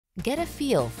Get a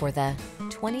feel for the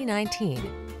 2019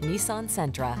 Nissan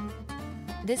Sentra.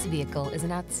 This vehicle is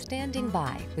an outstanding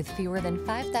buy with fewer than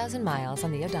 5,000 miles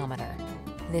on the odometer.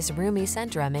 This roomy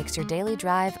Sentra makes your daily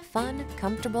drive fun,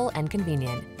 comfortable, and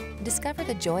convenient. Discover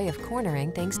the joy of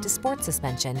cornering thanks to sport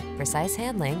suspension, precise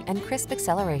handling, and crisp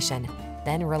acceleration.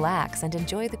 Then relax and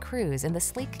enjoy the cruise in the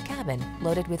sleek cabin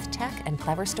loaded with tech and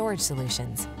clever storage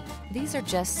solutions. These are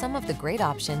just some of the great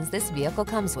options this vehicle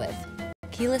comes with: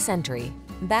 keyless entry,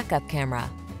 backup camera,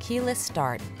 keyless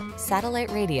start, satellite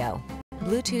radio,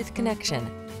 Bluetooth connection,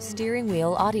 steering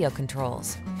wheel audio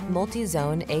controls,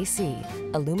 multi-zone AC,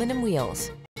 aluminum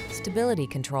wheels, stability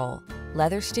control,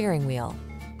 leather steering wheel.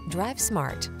 Drive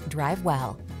smart, drive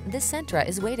well. This Sentra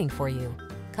is waiting for you.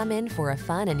 Come in for a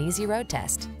fun and easy road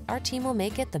test. Our team will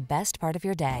make it the best part of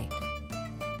your day.